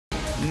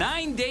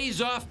9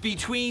 days off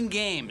between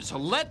games.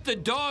 Let the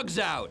dogs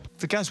out.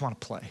 The guys want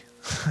to play.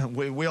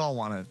 we all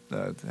want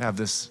to have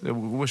this. We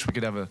wish we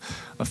could have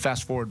a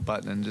fast-forward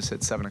button and just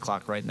hit 7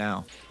 o'clock right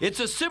now. It's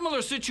a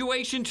similar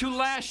situation to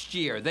last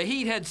year. The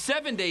Heat had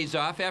 7 days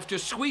off after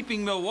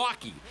sweeping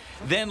Milwaukee,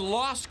 then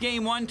lost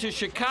Game 1 to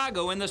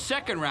Chicago in the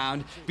second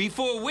round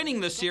before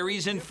winning the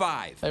series in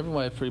 5.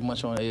 Everybody's pretty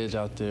much on edge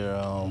out there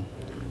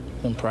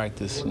in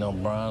practice. You know,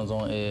 Brian's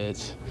on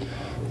edge.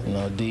 You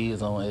know, D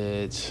is on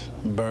edge.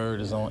 Bird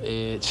is on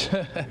edge.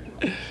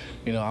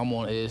 You know, I'm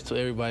on edge, so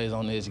everybody's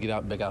on edge to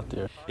get back out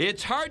there.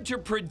 It's hard to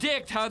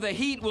predict how the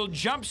Heat will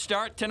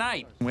jumpstart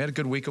tonight. We had a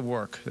good week of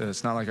work.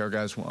 It's not like our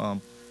guys,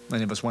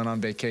 many of us went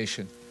on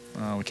vacation.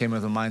 We came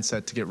with a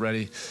mindset to get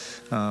ready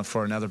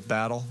for another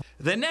battle.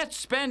 The Nets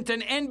spent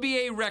an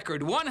NBA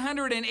record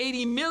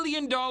 $180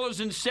 million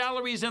in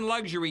salaries and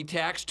luxury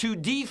tax to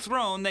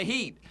dethrone the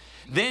Heat,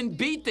 then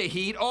beat the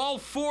Heat all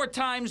 4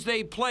 times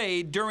they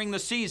played during the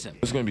season.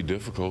 It's going to be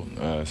difficult.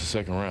 It's the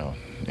second round,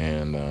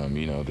 and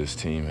you know, this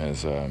team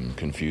has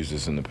confused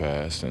us in the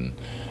past, and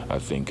I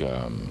think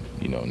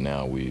you know,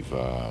 now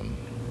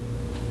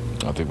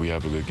I think we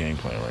have a good game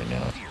plan right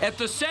now. At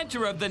the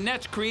center of the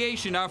Nets'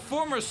 creation are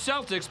former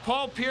Celtics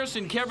Paul Pierce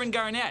and Kevin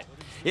Garnett.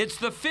 It's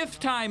the 5th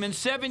time in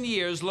 7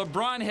 years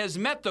LeBron has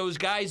met those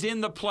guys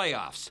in the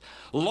playoffs.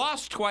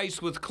 Lost twice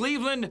with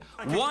Cleveland,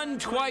 won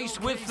twice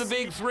with the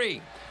Big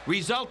Three,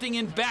 resulting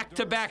in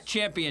back-to-back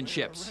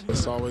championships.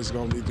 It's always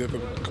going to be a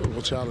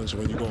difficult challenge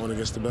when you're going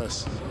against the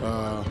best,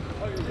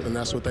 and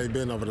that's what they've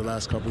been over the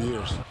last couple of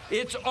years.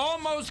 It's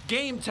almost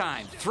game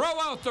time.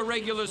 Throw out the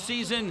regular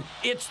season.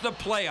 It's the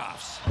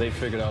playoffs. They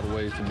figured out a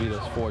way to beat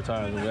us 4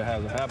 times, and that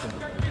hasn't happened.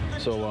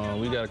 So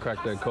we got to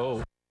crack that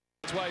code.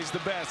 That's why he's the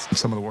best.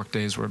 Some of the work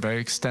days were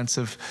very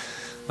extensive,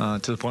 to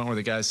the point where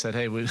the guys said,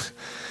 hey, we'd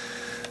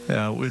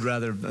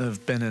rather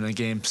have been in a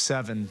Game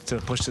 7 to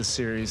push this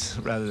series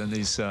rather than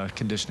these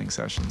conditioning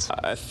sessions.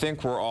 I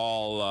think we're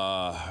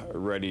all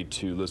ready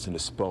to listen to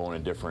Spo in a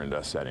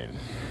different setting.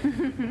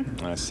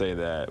 And I say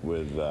that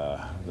with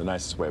the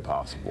nicest way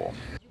possible.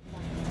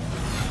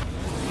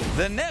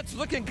 The Nets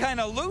looking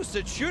kind of loose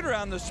at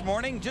shoot-around this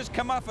morning, just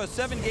come off a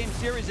 7-game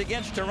series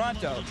against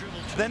Toronto.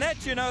 The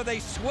Nets, you know, they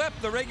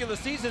swept the regular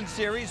season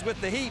series with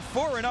the Heat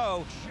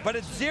 4-0, but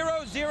it's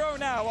 0-0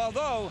 now,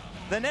 although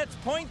the Nets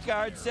point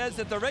guard says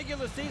that the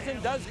regular season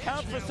does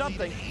count for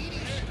something.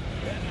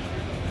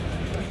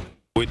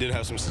 We did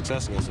have some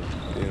success against them,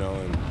 you know,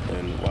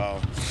 and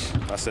while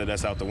I said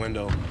that's out the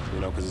window,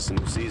 you know, because it's a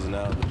new season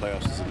now, the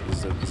playoffs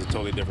is a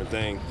totally different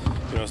thing.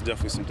 You know, it's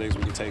definitely some things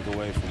we can take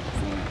away from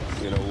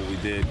you know, what we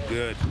did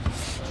good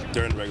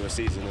during the regular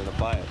season and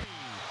apply it.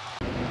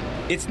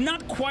 It's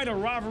not quite a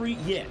rivalry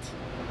yet,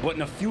 but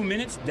in a few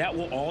minutes, that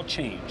will all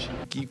change.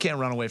 You can't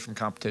run away from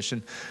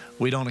competition.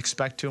 We don't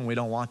expect to, and we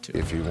don't want to.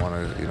 If you want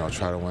to, you know,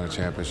 try to win a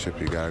championship,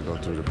 you got to go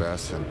through the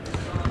best, and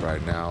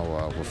right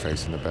now we're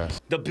facing the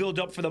best. The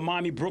build-up for the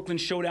Miami-Brooklyn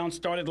showdown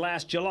started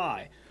last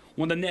July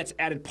when the Nets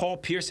added Paul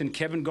Pierce and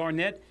Kevin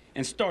Garnett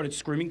and started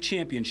screaming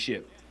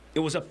championship. It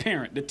was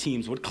apparent the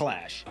teams would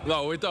clash.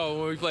 No, we thought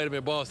when we played them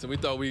in Boston, we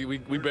thought we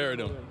buried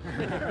them.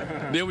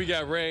 Then we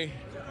got Ray.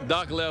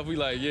 Doc left, we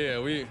like, yeah,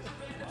 and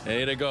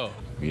here they go.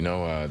 You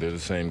know, they're the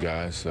same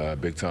guys,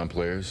 big-time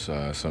players,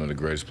 some of the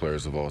greatest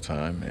players of all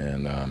time,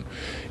 and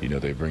you know,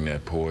 they bring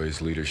that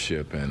poise,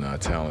 leadership, and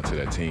talent to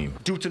that team.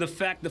 Due to the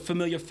fact the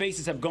familiar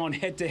faces have gone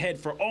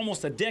head-to-head for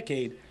almost a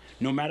decade,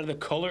 no matter the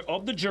color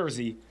of the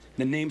jersey,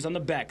 the names on the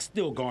back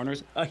still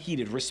garners a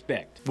heated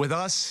respect. With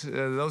us,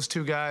 those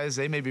 2 guys,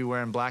 they may be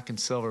wearing black and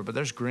silver, but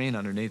there's green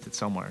underneath it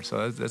somewhere,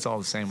 so that's all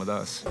the same with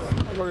us.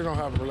 I really don't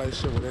have a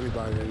relationship with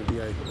anybody in the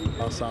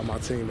NBA outside my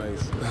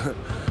teammates.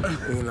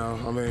 You know,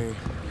 I mean,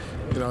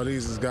 you know,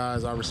 these is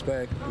guys I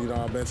respect. You know,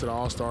 I've been to the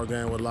All-Star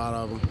game with a lot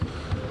of them.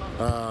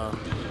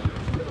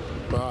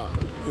 But,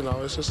 you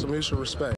know, it's just a mutual respect.